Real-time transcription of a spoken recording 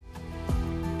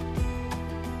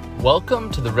Welcome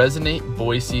to the Resonate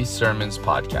Boise Sermons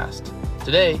podcast.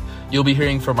 Today, you'll be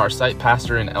hearing from our site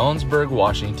pastor in Ellensburg,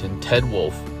 Washington, Ted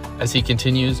Wolf, as he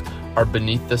continues our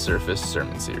Beneath the Surface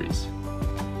sermon series.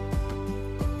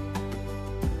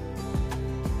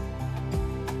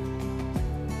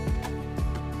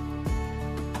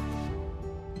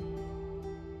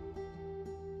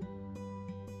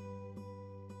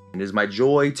 It is my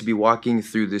joy to be walking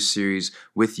through this series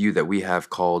with you that we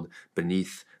have called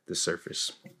Beneath the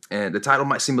Surface. And the title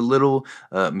might seem a little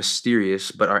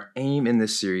mysterious, but our aim in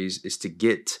this series is to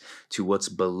get to what's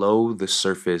below the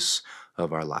surface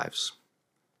of our lives.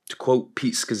 To quote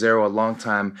Pete Scazzero, a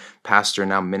longtime pastor and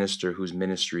now minister whose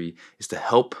ministry is to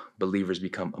help believers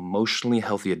become emotionally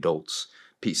healthy adults,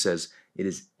 Pete says, "It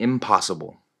is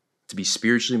impossible to be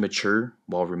spiritually mature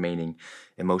while remaining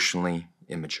emotionally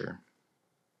immature."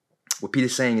 What Pete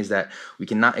is saying is that we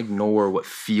cannot ignore what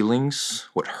feelings,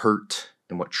 what hurt,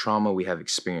 and what trauma we have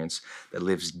experienced that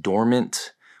lives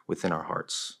dormant within our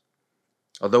hearts.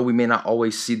 Although we may not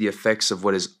always see the effects of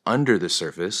what is under the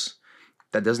surface,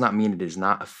 that does not mean it is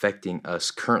not affecting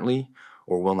us currently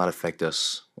or will not affect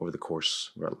us over the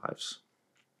course of our lives.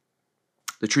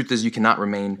 The truth is, you cannot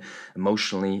remain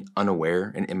emotionally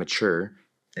unaware and immature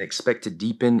and expect to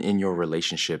deepen in your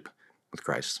relationship with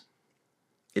Christ.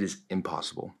 It is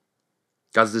impossible.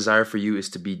 God's desire for you is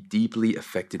to be deeply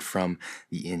affected from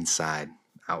the inside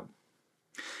out.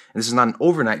 And this is not an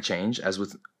overnight change, as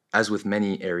with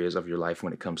many areas of your life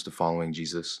when it comes to following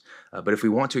Jesus. But if we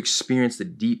want to experience the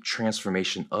deep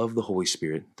transformation of the Holy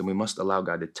Spirit, then we must allow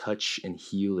God to touch and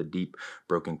heal the deep,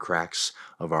 broken cracks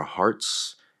of our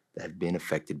hearts that have been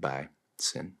affected by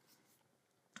sin.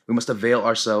 We must avail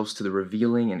ourselves to the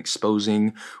revealing and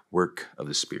exposing work of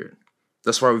the Spirit.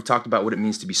 Thus far, we've talked about what it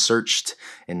means to be searched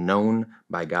and known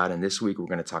by God. And this week, we're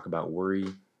going to talk about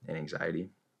worry and anxiety.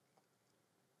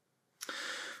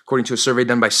 According to a survey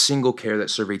done by Single Care that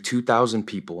surveyed 2,000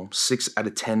 people, 6 out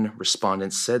of 10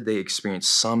 respondents said they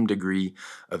experienced some degree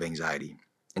of anxiety.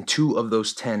 And 2 of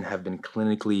those 10 have been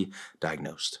clinically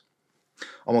diagnosed.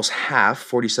 Almost half,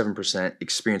 47%,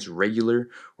 experience regular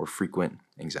or frequent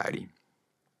anxiety.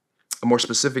 A more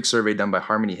specific survey done by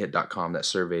HarmonyHit.com that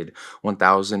surveyed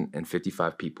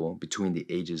 1,055 people between the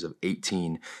ages of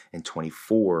 18 and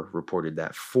 24 reported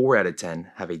that 4 out of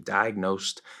 10 have a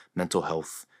diagnosed mental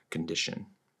health condition.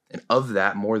 And of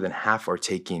that, more than half are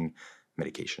taking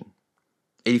medication.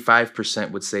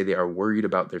 85% would say they are worried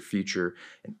about their future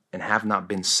and have not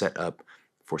been set up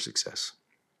for success.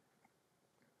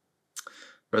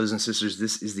 Brothers and sisters,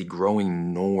 this is the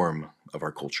growing norm of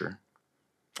our culture.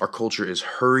 Our culture is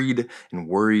hurried and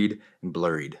worried and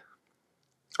blurried.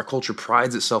 Our culture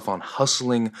prides itself on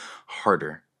hustling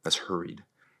harder, that's hurried,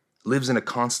 lives in a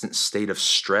constant state of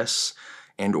stress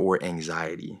and or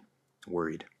anxiety,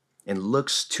 worried, and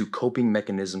looks to coping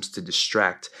mechanisms to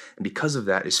distract, and because of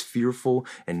that is fearful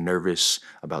and nervous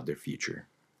about their future,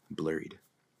 blurried.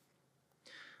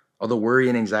 Although worry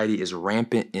and anxiety is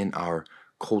rampant in our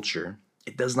culture,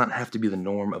 it does not have to be the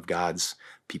norm of God's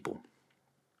people.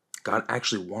 God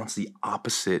actually wants the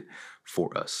opposite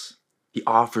for us. He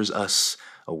offers us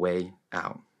a way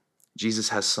out. Jesus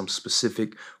has some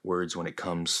specific words when it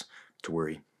comes to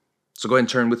worry. So go ahead and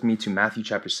turn with me to Matthew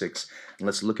chapter 6, and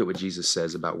let's look at what Jesus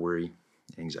says about worry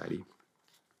and anxiety.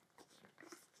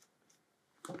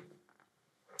 In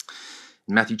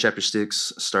Matthew chapter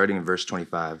 6, starting in verse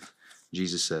 25,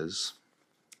 Jesus says,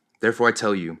 "Therefore I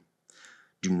tell you,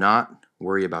 do not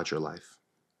worry about your life,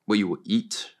 what you will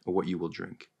eat or what you will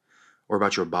drink, or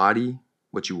about your body,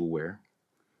 what you will wear.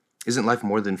 Isn't life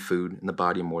more than food, and the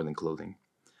body more than clothing?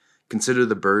 Consider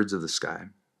the birds of the sky.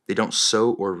 They don't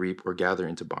sow or reap or gather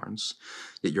into barns,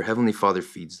 yet your heavenly Father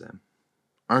feeds them.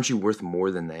 Aren't you worth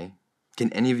more than they?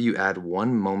 Can any of you add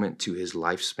one moment to his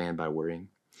lifespan by worrying?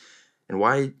 And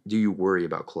why do you worry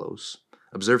about clothes?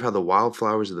 Observe how the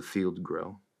wildflowers of the field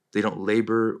grow. They don't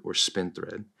labor or spin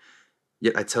thread.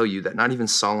 Yet I tell you that not even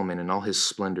Solomon in all his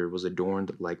splendor was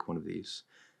adorned like one of these.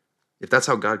 If that's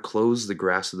how God clothes the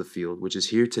grass of the field, which is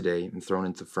here today and thrown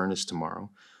into the furnace tomorrow,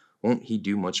 won't he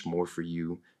do much more for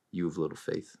you, you of little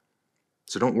faith?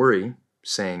 So don't worry,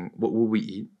 saying, what will we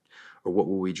eat, or what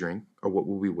will we drink, or what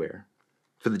will we wear?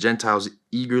 For the Gentiles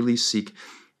eagerly seek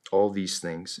all these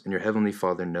things, and your heavenly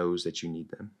Father knows that you need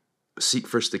them. But seek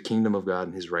first the kingdom of God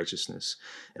and his righteousness,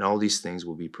 and all these things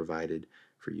will be provided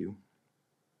for you.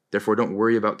 Therefore don't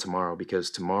worry about tomorrow,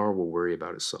 because tomorrow will worry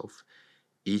about itself.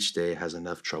 Each day has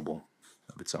enough trouble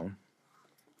of its own."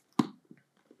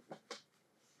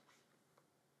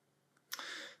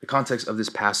 The context of this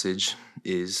passage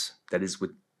is that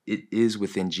it is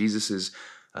within Jesus'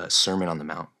 Sermon on the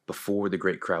Mount before the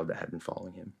great crowd that had been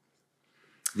following him.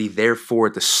 The therefore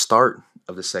at the start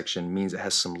of the section means it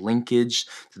has some linkage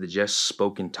to the just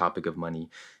spoken topic of money,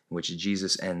 in which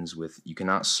Jesus ends with, "You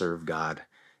cannot serve God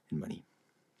and money."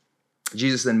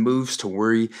 Jesus then moves to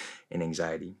worry and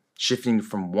anxiety, shifting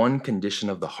from one condition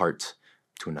of the heart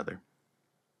to another,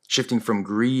 shifting from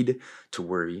greed to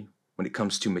worry when it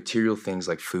comes to material things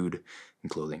like food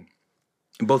and clothing.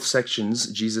 In both sections,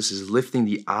 Jesus is lifting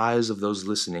the eyes of those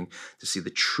listening to see the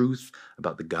truth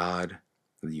about the God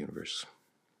of the universe.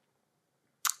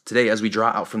 Today, as we draw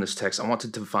out from this text, I want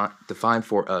to define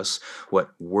for us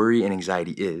what worry and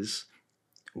anxiety is,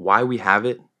 why we have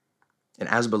it, and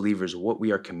as believers, what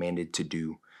we are commanded to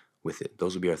do with it.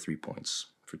 Those will be our 3 points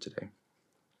for today.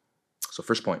 So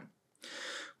first point,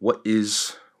 what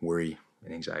is worry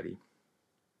and anxiety?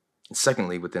 And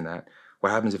secondly, within that,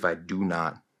 what happens if I do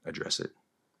not address it?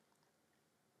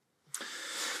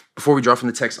 Before we draw from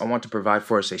the text, I want to provide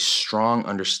for us a strong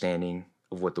understanding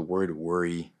of what the word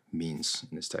worry means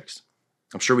in this text.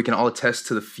 I'm sure we can all attest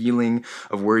to the feeling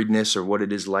of worriedness or what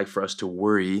it is like for us to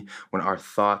worry when our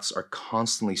thoughts are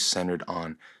constantly centered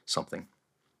on something.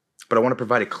 But I want to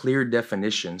provide a clear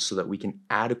definition so that we can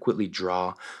adequately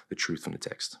draw the truth from the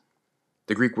text.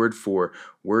 The Greek word for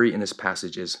worry in this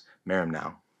passage is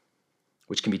merimnao,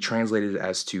 which can be translated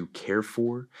as to care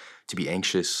for, to be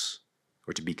anxious,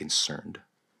 or to be concerned.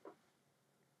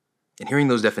 In hearing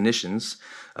those definitions,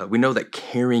 we know that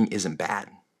caring isn't bad.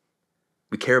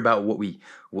 We care about what we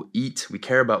will eat. We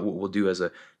care about what we'll do as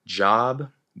a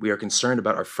job. We are concerned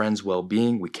about our friends'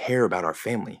 well-being. We care about our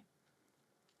family.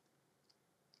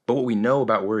 But what we know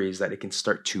about worry is that it can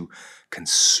start to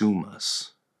consume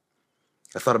us.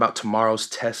 I thought about tomorrow's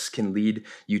tests can lead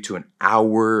you to an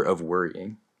hour of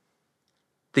worrying.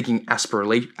 Thinking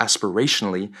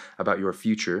aspirationally about your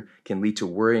future can lead to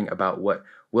worrying about what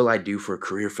will I do for a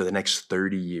career for the next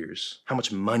 30 years? How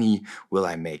much money will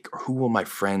I make? Or who will my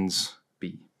friends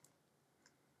be?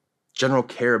 General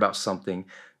care about something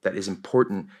that is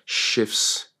important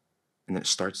shifts and then it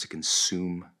starts to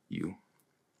consume you.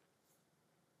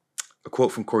 A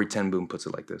quote from Corrie ten Boom puts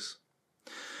it like this: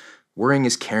 "Worrying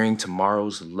is carrying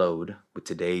tomorrow's load with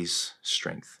today's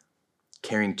strength,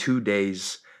 carrying 2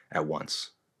 days at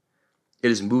once. It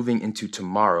is moving into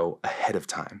tomorrow ahead of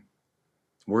time.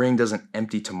 Worrying doesn't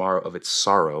empty tomorrow of its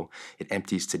sorrow, it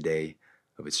empties today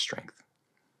of its strength."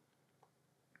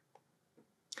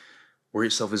 Worry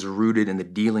itself is rooted in the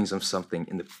dealings of something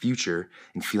in the future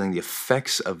and feeling the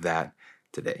effects of that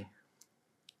today.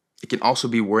 It can also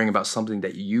be worrying about something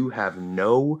that you have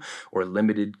no or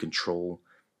limited control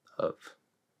of.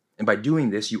 And by doing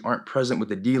this, you aren't present with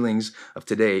the dealings of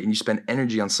today and you spend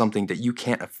energy on something that you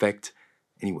can't affect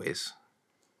anyways.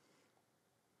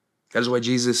 That is why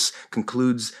Jesus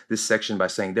concludes this section by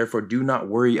saying, "Therefore, do not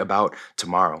worry about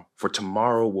tomorrow, for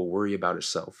tomorrow will worry about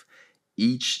itself.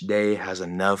 Each day has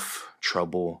enough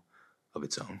trouble of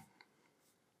its own."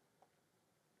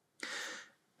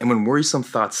 And when worrisome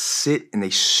thoughts sit and they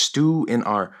stew in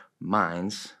our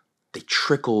minds, they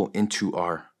trickle into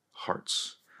our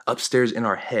hearts. Upstairs in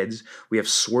our heads, we have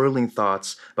swirling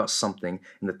thoughts about something,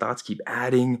 and the thoughts keep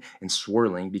adding and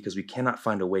swirling because we cannot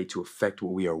find a way to affect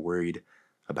what we are worried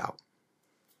about.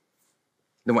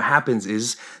 Then what happens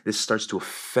is this starts to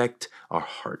affect our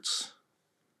hearts.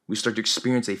 We start to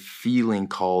experience a feeling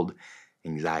called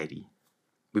anxiety.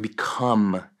 We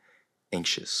become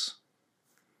anxious.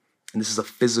 And this is a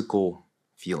physical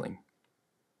feeling.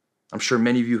 I'm sure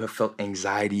many of you have felt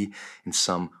anxiety in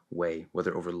some way,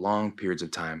 whether over long periods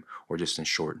of time or just in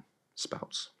short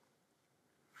spouts.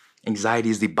 Anxiety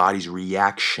is the body's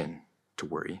reaction to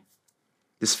worry.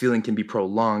 This feeling can be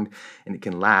prolonged and it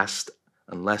can last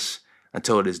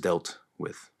until it is dealt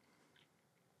with.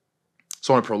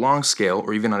 So on a prolonged scale,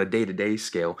 or even on a day-to-day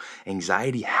scale,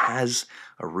 anxiety has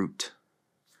a root.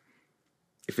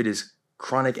 If it is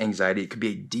chronic anxiety, it could be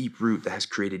a deep root that has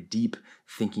created deep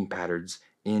thinking patterns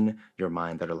in your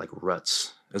mind that are like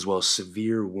ruts, as well as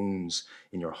severe wounds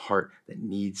in your heart that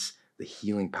needs the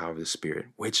healing power of the Spirit,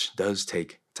 which does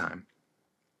take time.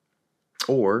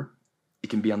 Or it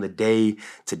can be on the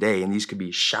day-to-day, and these could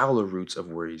be shallow roots of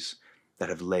worries that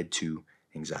have led to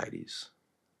anxieties.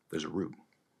 There's a root.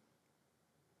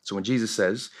 So when Jesus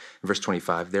says in verse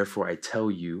 25, "Therefore I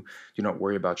tell you, do not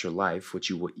worry about your life, what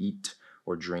you will eat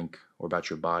or drink, or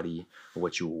about your body, or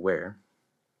what you will wear."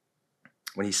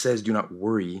 When he says do not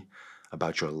worry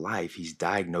about your life, he's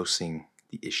diagnosing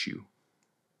the issue.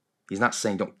 He's not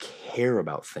saying don't care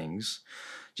about things.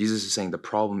 Jesus is saying the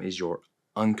problem is your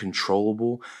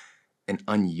uncontrollable and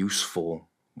unuseful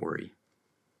worry.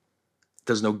 It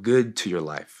does no good to your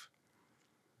life.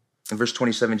 In verse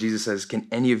 27, Jesus says, "Can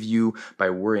any of you, by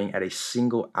worrying, add a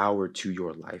single hour to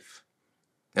your life?"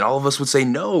 And all of us would say,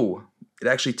 no, it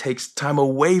actually takes time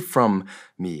away from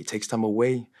me. It takes time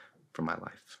away from my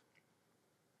life.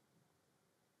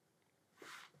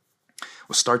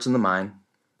 What starts in the mind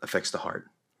affects the heart,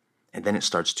 and then it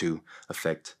starts to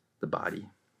affect the body.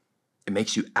 It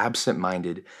makes you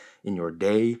absent-minded in your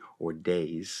day or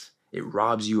days. It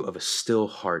robs you of a still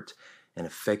heart and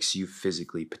affects you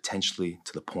physically, potentially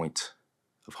to the point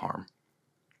of harm.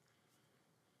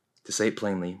 To say it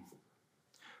plainly,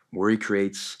 worry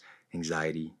creates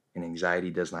anxiety, and anxiety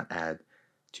does not add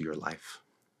to your life.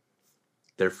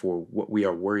 Therefore, what we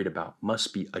are worried about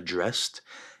must be addressed,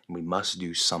 and we must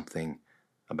do something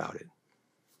about it.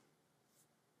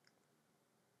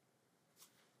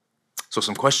 So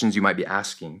some questions you might be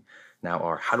asking now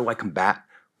are, how do I combat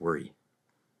worry?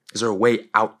 Is there a way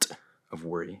out of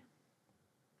worry?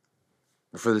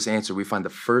 For this answer, we find the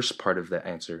first part of the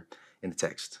answer in the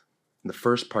text. And the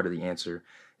first part of the answer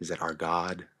is that our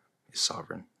God is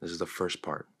sovereign. This is the first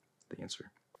part of the answer.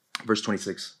 Verse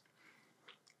 26.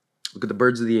 Look at the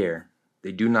birds of the air.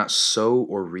 They do not sow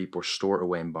or reap or store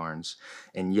away in barns,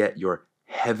 and yet your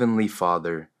heavenly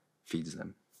Father feeds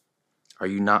them. Are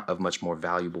you not much more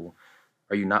valuable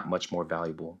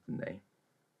than they?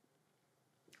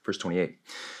 Verse 28.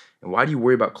 And why do you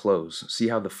worry about clothes? See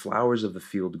how the flowers of the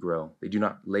field grow. They do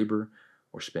not labor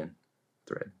or spin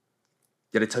thread.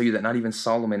 Yet I tell you that not even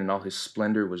Solomon in all his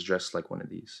splendor was dressed like one of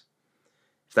these.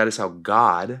 If that is how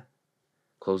God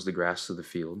clothes the grass of the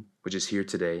field, which is here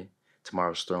today,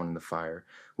 tomorrow's thrown in the fire,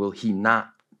 will he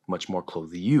not much more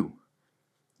clothe you,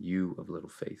 you of little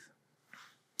faith?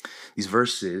 These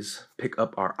verses pick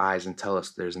up our eyes and tell us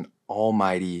there's an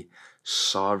almighty,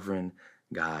 sovereign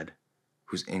God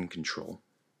who's in control.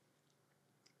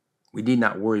 We need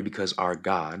not worry because our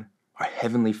God, our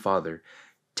Heavenly Father,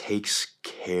 takes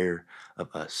care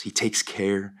of us. He takes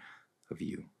care of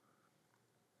you.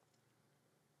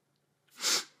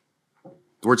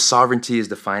 The word sovereignty is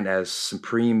defined as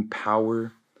supreme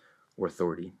power or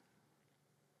authority.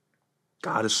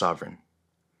 God is sovereign.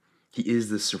 He is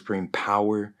the supreme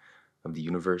power of the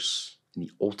universe and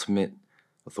the ultimate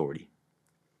authority.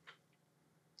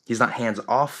 He's not hands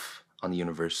off on the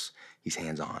universe, he's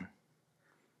hands on.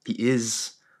 He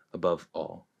is above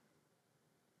all.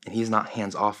 And he's not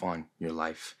hands off on your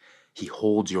life. He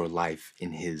holds your life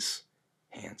in his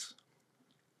hands.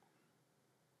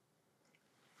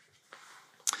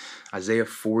 Isaiah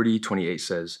 40:28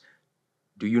 says,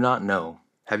 do you not know,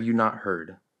 have you not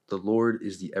heard, the Lord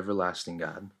is the everlasting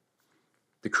God,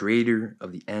 the creator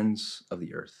of the ends of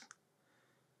the earth.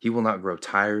 He will not grow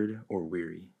tired or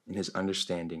weary. In his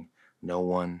understanding, no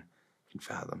one can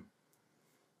fathom.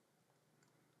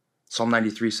 Psalm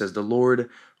 93 says, the Lord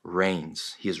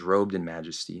reigns. He is robed in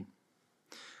majesty.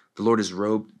 The Lord is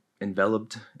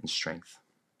enveloped in strength.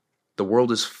 The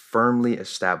world is firmly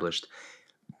established,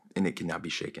 and it cannot be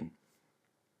shaken.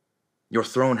 Your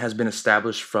throne has been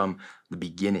established from the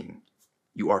beginning.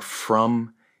 You are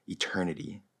from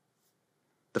eternity.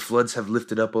 The floods have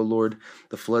lifted up, O Lord.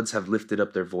 The floods have lifted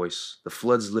up their voice. The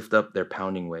floods lift up their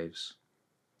pounding waves.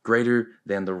 Greater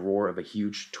than the roar of a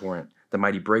huge torrent, the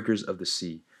mighty breakers of the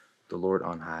sea. The Lord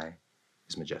on high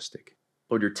is majestic.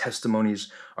 Lord, your testimonies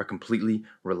are completely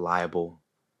reliable.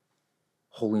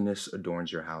 Holiness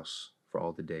adorns your house for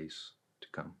all the days to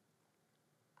come.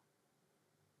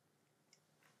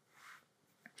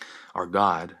 Our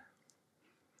God,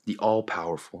 the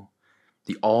all-powerful,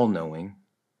 the all-knowing,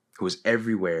 who is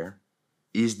everywhere,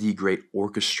 is the great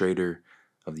orchestrator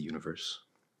of the universe.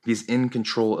 He is in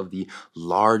control of the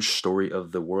large story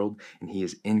of the world, and he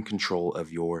is in control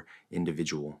of your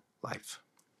individual life.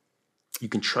 You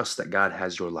can trust that God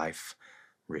has your life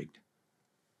rigged.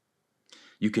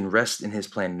 You can rest in his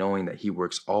plan knowing that he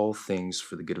works all things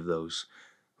for the good of those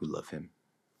who love him.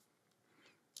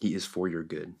 He is for your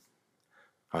good.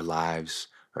 Our lives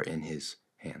are in his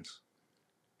hands.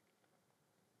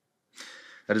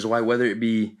 That is why whether it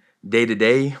be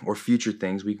day-to-day or future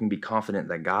things, we can be confident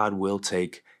that God will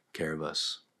take care of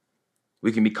us.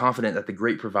 We can be confident that the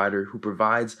great provider who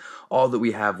provides all that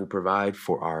we have will provide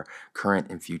for our current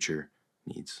and future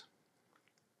needs.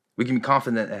 We can be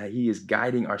confident that he is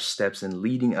guiding our steps and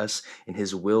leading us in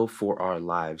his will for our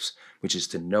lives, which is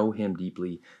to know him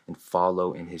deeply and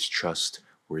follow in his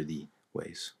trustworthy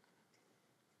ways.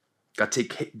 God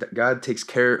takes care of God takes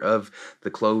care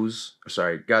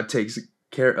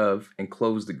of and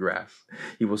clothes the grass.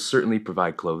 He will certainly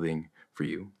provide clothing for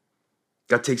you.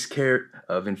 God takes care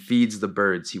of and feeds the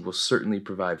birds. He will certainly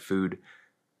provide food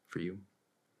for you.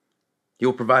 He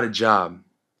will provide a job.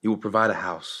 He will provide a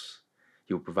house.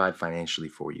 He will provide financially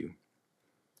for you.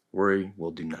 Worry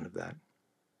will do none of that.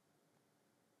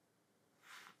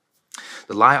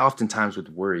 The lie oftentimes with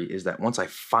worry is that once I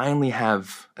finally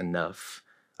have enough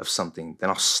of something, then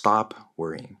I'll stop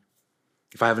worrying.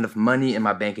 If I have enough money in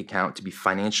my bank account to be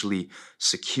financially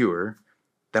secure,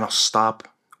 then I'll stop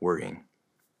worrying.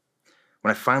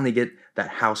 When I finally get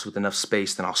that house with enough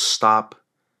space, then I'll stop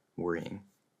worrying.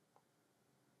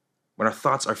 When our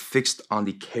thoughts are fixed on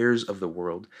the cares of the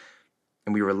world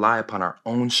and we rely upon our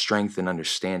own strength and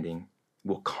understanding,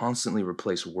 we'll constantly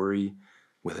replace worry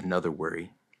with another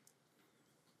worry.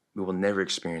 We will never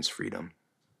experience freedom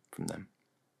from them.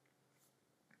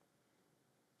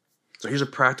 So here's a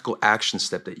practical action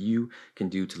step that you can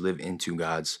do to live into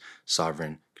God's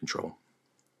sovereign control.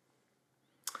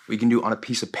 What you can do on a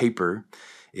piece of paper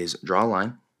is draw a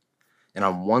line, and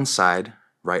on one side,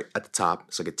 right at the top,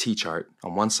 it's like a T-chart.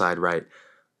 On one side, write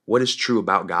what is true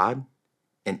about God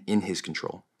and in his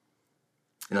control.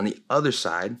 And on the other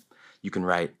side, you can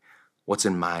write what's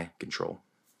in my control.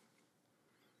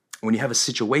 When you have a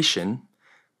situation,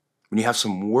 when you have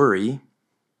some worry,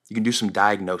 you can do some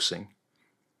diagnosing.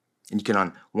 And you can,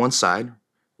 on one side,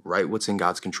 write what's in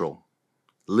God's control.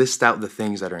 List out the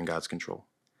things that are in God's control.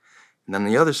 And on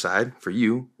the other side, for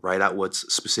you, write out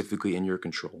what's specifically in your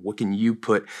control. What can you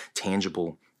put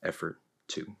tangible effort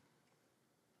to?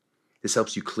 This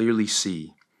helps you clearly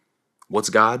see what's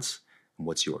God's and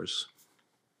what's yours.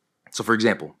 So for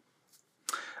example,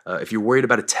 if you're worried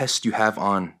about a test you have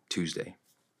on Tuesday,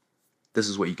 this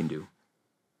is what you can do.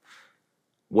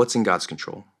 What's in God's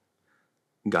control?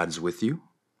 God is with you.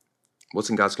 What's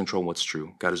in God's control and what's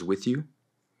true? God is with you.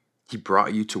 He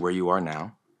brought you to where you are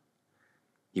now.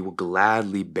 He will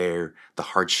gladly bear the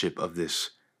hardship of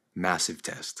this massive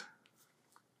test.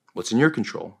 What's in your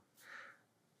control?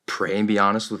 Pray and be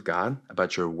honest with God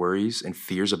about your worries and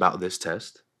fears about this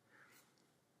test.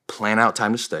 Plan out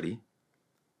time to study,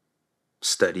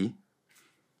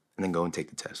 and then go and take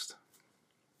the test.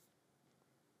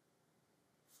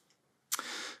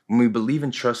 When we believe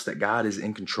and trust that God is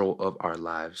in control of our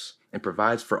lives and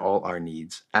provides for all our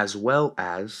needs, as well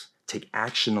as take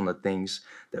action on the things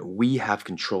that we have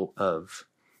control of,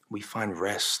 we find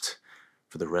rest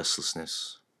for the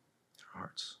restlessness in our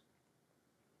hearts.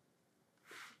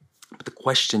 But the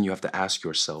question you have to ask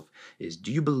yourself is, do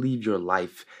you believe your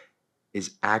life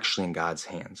is actually in God's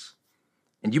hands?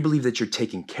 And do you believe that you're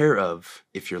taken care of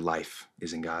if your life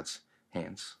is in God's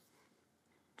hands?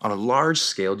 On a large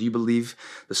scale, do you believe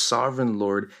the sovereign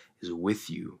Lord is with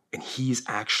you and he's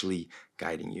actually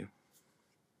guiding you?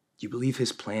 Do you believe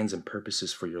his plans and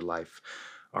purposes for your life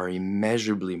are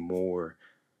immeasurably more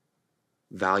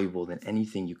valuable than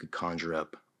anything you could conjure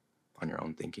up on your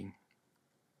own thinking?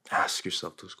 Ask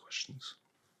yourself those questions.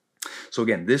 So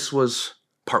again, this was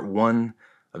part one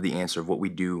of the answer of what we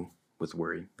do with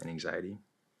worry and anxiety.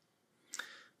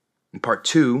 In part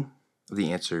two of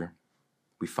the answer,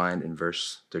 we find in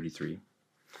verse 33.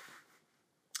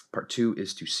 Part two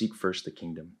is to seek first the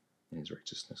kingdom and his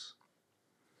righteousness.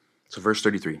 So verse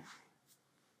 33.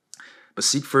 But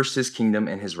seek first his kingdom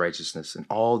and his righteousness, and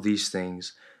all these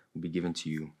things will be given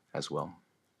to you as well.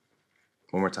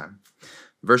 One more time.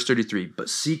 Verse 33. But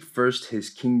seek first his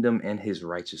kingdom and his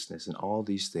righteousness, and all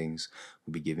these things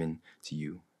will be given to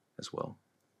you as well.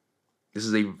 This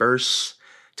is a verse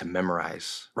to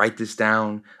memorize. Write this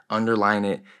down, underline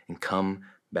it, and come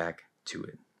back to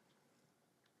it.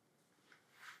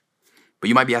 But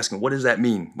you might be asking, what does that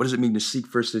mean? What does it mean to seek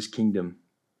first his kingdom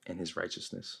and his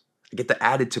righteousness? I get the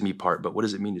added to me part, but what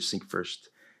does it mean to seek first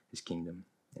his kingdom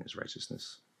and his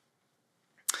righteousness?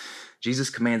 Jesus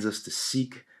commands us to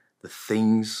seek the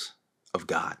things of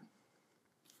God,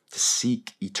 to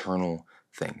seek eternal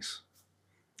things.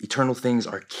 Eternal things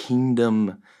are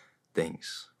kingdom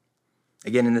things.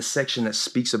 Again, in the section that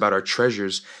speaks about our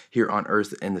treasures here on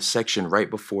earth, in the section right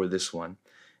before this one,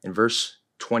 in verse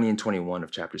 20 and 21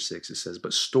 of chapter 6, it says,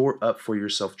 but store up for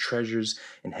yourself treasures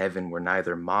in heaven where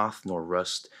neither moth nor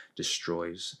rust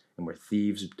destroys and where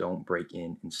thieves don't break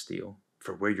in and steal.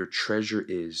 For where your treasure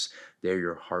is, there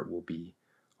your heart will be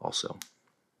also.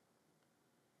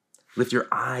 Lift your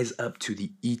eyes up to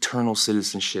the eternal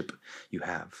citizenship you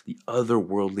have, the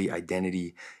otherworldly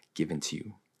identity given to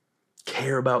you.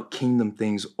 Care about kingdom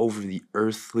things over the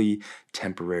earthly,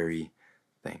 temporary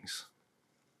things.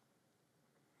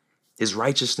 His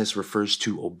righteousness refers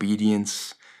to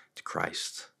obedience to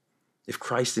Christ. If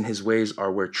Christ and his ways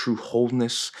are where true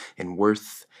wholeness and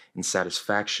worth and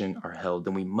satisfaction are held,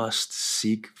 then we must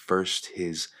seek first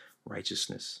his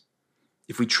righteousness.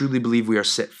 If we truly believe we are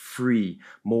set free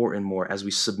more and more as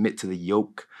we submit to the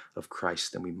yoke of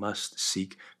Christ, then we must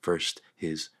seek first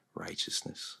his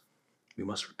righteousness. We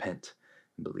must repent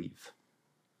and believe.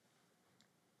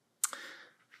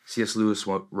 C.S. Lewis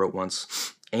wrote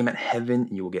once, Aim at heaven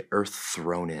and you will get earth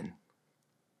thrown in.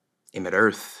 Aim at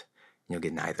earth and you'll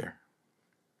get neither.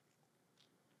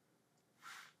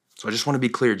 So I just want to be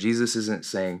clear. Jesus isn't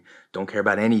saying don't care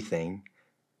about anything,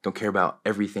 don't care about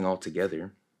everything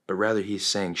altogether, but rather he's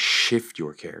saying shift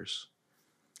your cares.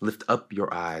 Lift up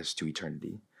your eyes to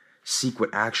eternity. Seek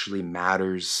what actually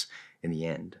matters in the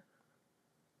end.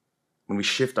 When we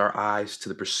shift our eyes to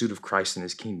the pursuit of Christ and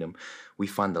his kingdom, we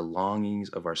find the longings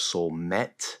of our soul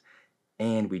met,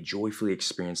 and we joyfully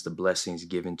experience the blessings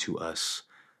given to us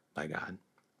by God.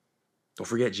 Don't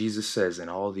forget, Jesus says, and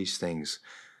all these things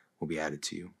will be added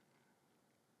to you.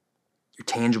 Your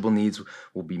tangible needs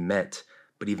will be met,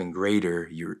 but even greater,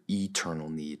 your eternal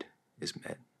need is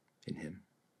met in him.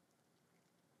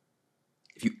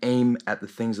 If you aim at the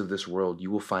things of this world,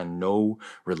 you will find no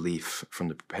relief from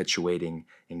the perpetuating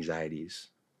anxieties,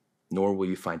 nor will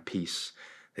you find peace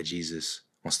that Jesus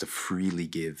wants to freely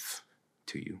give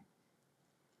to you.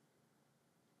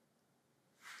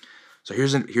 So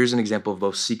here's an example of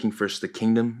both seeking first the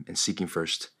kingdom and seeking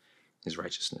first his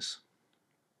righteousness.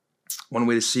 One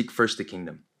way to seek first the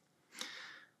kingdom.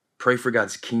 Pray for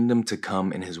God's kingdom to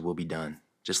come and his will be done,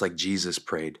 just like Jesus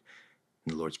prayed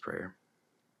in the Lord's Prayer.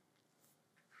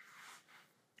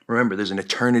 Remember, there's an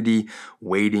eternity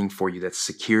waiting for you that's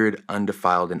secured,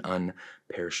 undefiled, and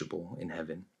unperishable in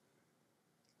heaven.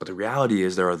 But the reality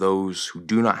is there are those who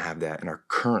do not have that and are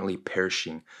currently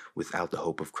perishing without the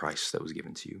hope of Christ that was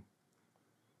given to you.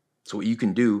 So what you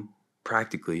can do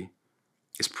practically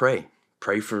is pray.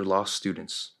 Pray for lost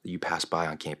students that you pass by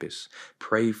on campus.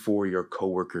 Pray for your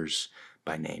coworkers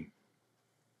by name.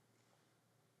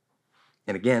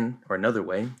 And again, or another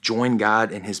way, join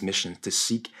God in his mission to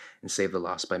seek and save the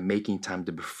lost by making time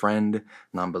to befriend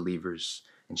non-believers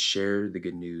and share the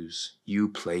good news you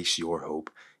place your hope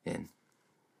in.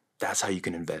 That's how you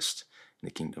can invest in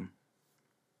the kingdom.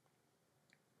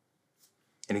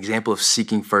 An example of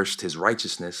seeking first his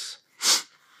righteousness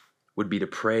would be to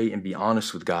pray and be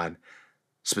honest with God,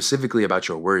 specifically about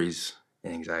your worries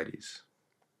and anxieties.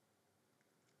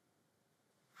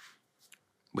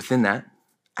 Within that,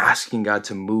 asking God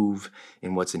to move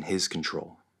in what's in his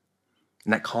control.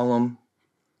 In that column,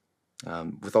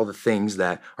 with all the things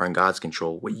that are in God's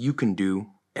control, what you can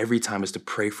do every time is to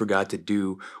pray for God to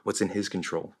do what's in his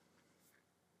control.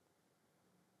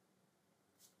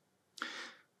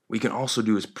 What you can also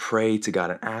do is pray to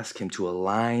God and ask him to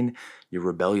align your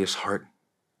rebellious heart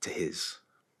to his.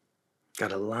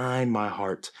 God, align my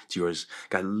heart to yours.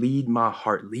 God, lead my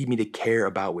heart. Lead me to care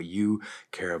about what you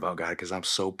care about, God, because I'm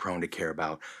so prone to care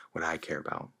about what I care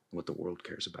about, what the world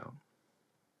cares about.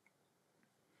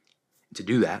 To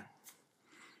do that,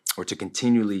 or to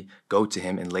continually go to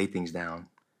him and lay things down,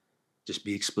 just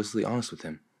be explicitly honest with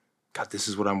him. God, this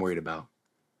is what I'm worried about.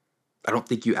 I don't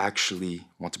think you actually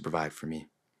want to provide for me.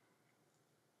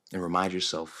 And remind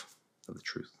yourself of the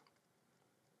truth.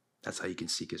 That's how you can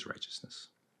seek his righteousness.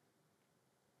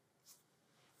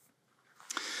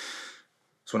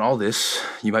 So in all this,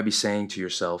 you might be saying to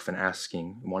yourself and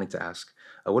wanting to ask,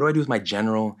 what do I do with my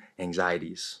general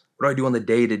anxieties? What do I do on the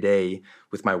day-to-day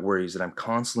with my worries that I'm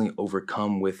constantly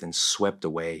overcome with and swept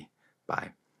away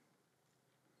by?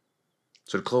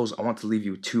 So to close, I want to leave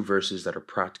you with 2 verses that are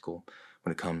practical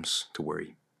when it comes to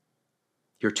worry.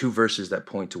 Here are 2 verses that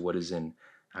point to what is in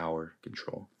our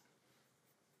control.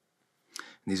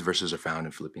 And these verses are found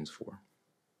in Philippians 4.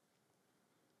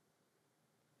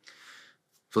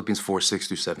 Philippians 4, 6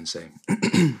 through 7 say,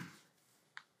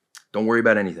 don't worry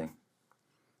about anything,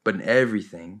 but in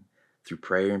everything, through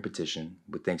prayer and petition,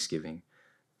 with thanksgiving,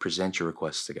 present your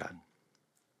requests to God.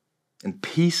 And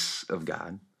peace of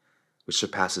God, which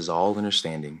surpasses all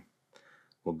understanding,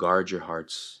 will guard your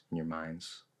hearts and your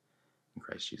minds in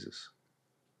Christ Jesus.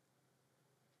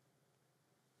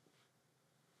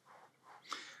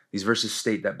 These verses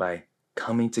state that by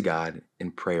coming to God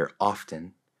in prayer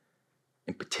often,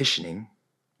 in petitioning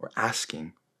or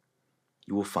asking,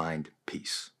 you will find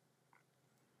peace.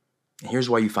 And here's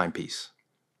why you find peace.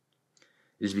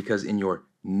 It is because in your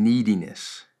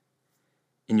neediness,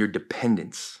 in your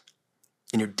dependence,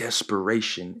 in your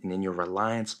desperation, and in your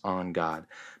reliance on God,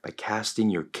 by casting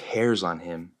your cares on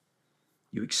him,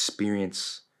 you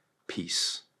experience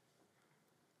peace.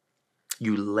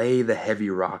 You lay the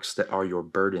heavy rocks that are your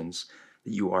burdens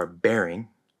that you are bearing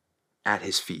at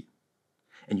his feet.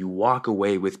 And you walk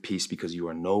away with peace because you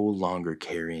are no longer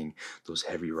carrying those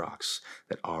heavy rocks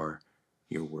that are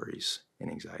your worries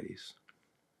and anxieties.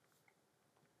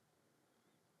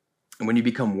 And when you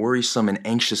become worrisome and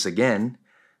anxious again,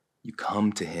 you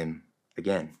come to him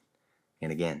again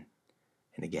and again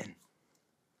and again.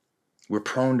 We're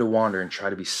prone to wander and try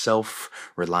to be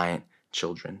self-reliant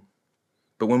children.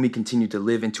 But when we continue to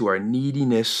live into our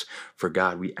neediness for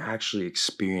God, we actually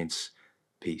experience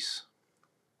peace.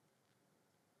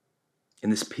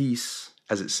 And this peace,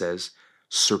 as it says,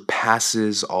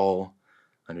 surpasses all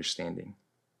understanding.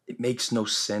 It makes no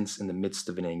sense in the midst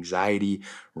of an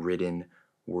anxiety-ridden,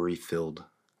 worry-filled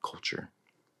culture.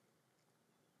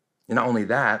 And not only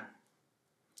that,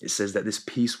 it says that this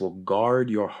peace will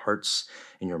guard your hearts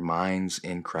and your minds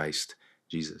in Christ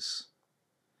Jesus.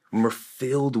 When we're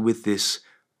filled with this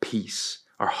peace,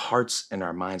 our hearts and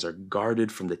our minds are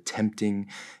guarded from the tempting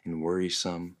and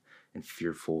worrisome and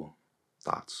fearful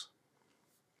thoughts.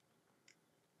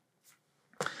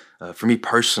 For me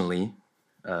personally,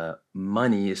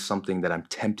 money is something that I'm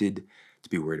tempted to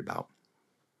be worried about.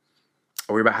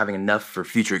 I worry about having enough for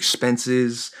future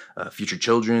expenses, future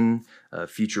children,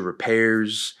 future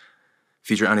repairs,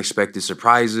 future unexpected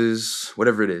surprises,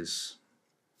 whatever it is.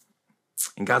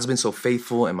 And God's been so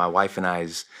faithful in my wife and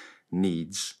I's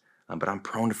needs, but I'm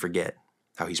prone to forget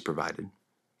how He's provided.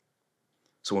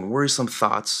 So when worrisome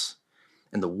thoughts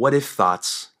and the what if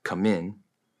thoughts come in,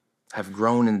 I've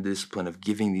grown in the discipline of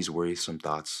giving these worrisome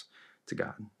thoughts to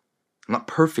God. I'm not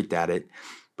perfect at it,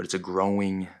 but it's a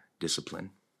growing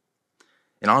discipline.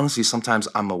 And honestly, sometimes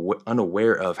I'm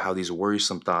unaware of how these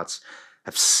worrisome thoughts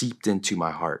have seeped into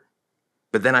my heart.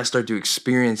 But then I start to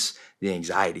experience the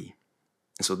anxiety.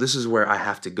 And so this is where I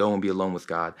have to go and be alone with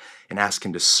God and ask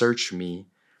Him to search me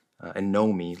and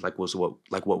know me, like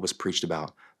what was preached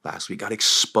about last week. God,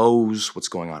 expose what's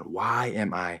going on. Why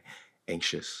am I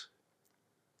anxious?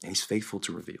 And He's faithful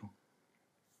to reveal.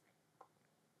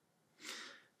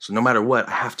 So no matter what,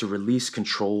 I have to release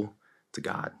control to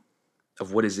God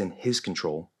of what is in His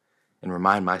control and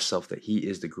remind myself that He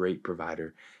is the great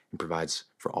provider and provides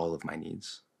for all of my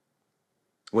needs.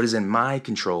 What is in my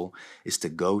control is to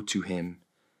go to Him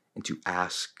and to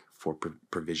ask for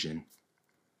provision,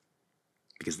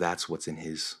 because that's what's in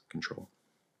His control.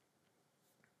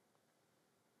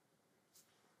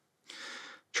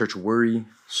 Church, worry,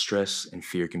 stress, and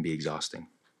fear can be exhausting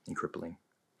and crippling.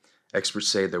 Experts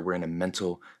say that we're in a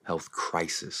mental health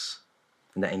crisis,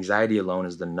 and that anxiety alone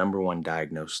is the number one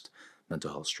diagnosed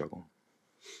mental health struggle.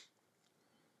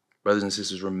 Brothers and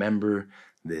sisters, remember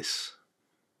this.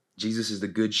 Jesus is the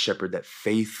good shepherd that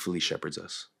faithfully shepherds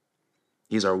us.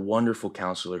 He is our wonderful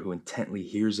counselor who intently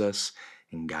hears us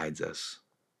and guides us.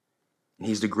 And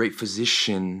He's the great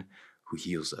physician who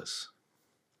heals us.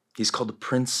 He's called the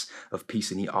Prince of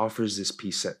Peace, and He offers this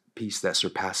peace that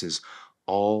surpasses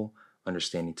all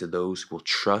understanding to those who will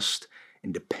trust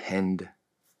and depend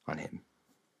on Him.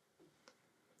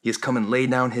 He has come and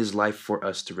laid down His life for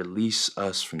us to release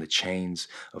us from the chains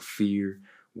of fear,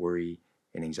 worry,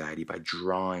 and anxiety by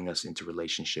drawing us into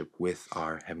relationship with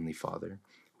our Heavenly Father,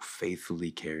 who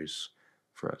faithfully cares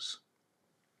for us.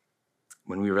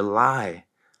 When we rely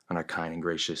on our kind and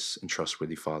gracious and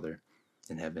trustworthy Father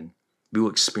in heaven, we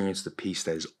will experience the peace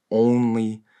that is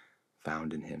only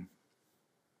found in Him.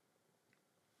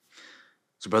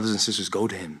 So brothers and sisters, go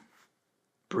to Him.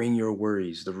 Bring your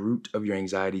worries, the root of your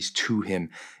anxieties, to Him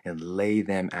and lay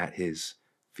them at His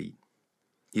feet.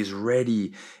 He is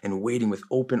ready and waiting with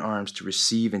open arms to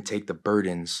receive and take the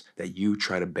burdens that you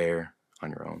try to bear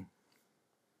on your own.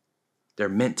 They're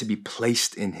meant to be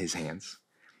placed in His hands.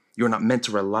 You are not meant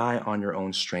to rely on your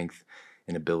own strength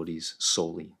and abilities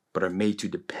solely, but are made to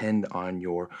depend on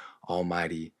your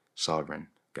almighty sovereign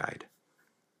guide.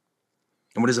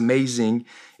 And what is amazing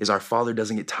is our Father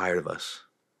doesn't get tired of us,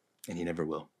 and He never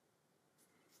will.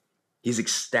 He's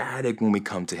ecstatic when we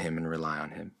come to Him and rely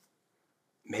on Him.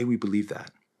 May we believe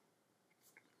that.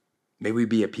 May we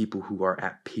be a people who are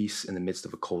at peace in the midst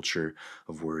of a culture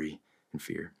of worry and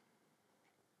fear.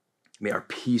 May our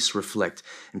peace reflect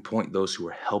and point those who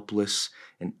are helpless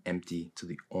and empty to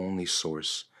the only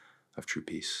source of true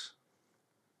peace.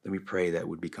 Then we pray that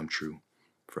would become true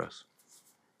for us.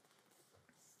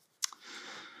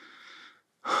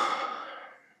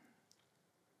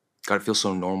 God, it feels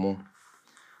so normal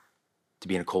to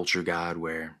be in a culture, God,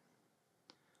 where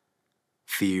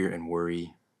fear and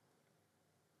worry,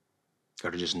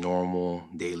 God, are just normal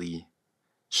daily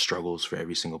struggles for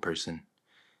every single person.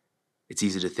 It's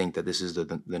easy to think that this is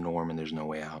the norm and there's no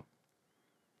way out.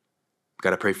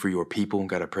 God, I pray for your people.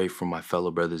 God, I pray for my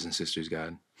fellow brothers and sisters,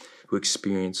 God, who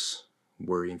experience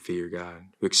worry and fear, God,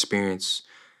 who experience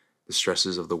the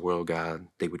stresses of the world, God.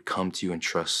 They would come to you and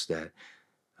trust that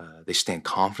they stand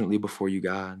confidently before you,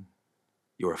 God.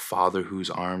 You're a Father whose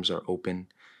arms are open,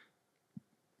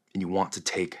 and you want to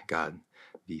take, God,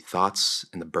 the thoughts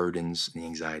and the burdens and the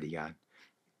anxiety, God.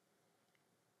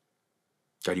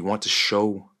 God, you want to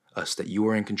show us that you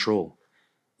are in control.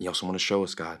 You also want to show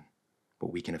us, God,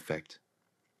 what we can affect.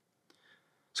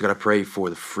 So God, I pray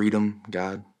for the freedom,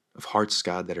 God, of hearts,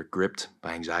 God, that are gripped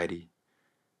by anxiety.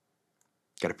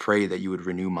 God, I pray that you would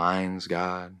renew minds,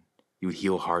 God. You would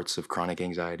heal hearts of chronic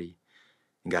anxiety.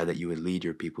 And God, that you would lead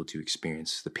your people to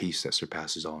experience the peace that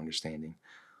surpasses all understanding,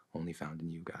 only found in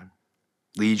you, God.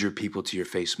 Lead your people to your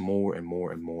face more and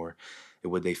more and more.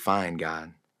 And would they find,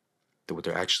 God, that what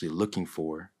they're actually looking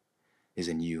for is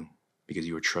in you, because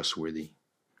you are trustworthy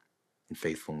and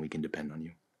faithful, and we can depend on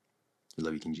you. We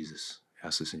love you, King Jesus. I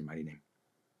ask this in your mighty name.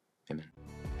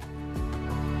 Amen.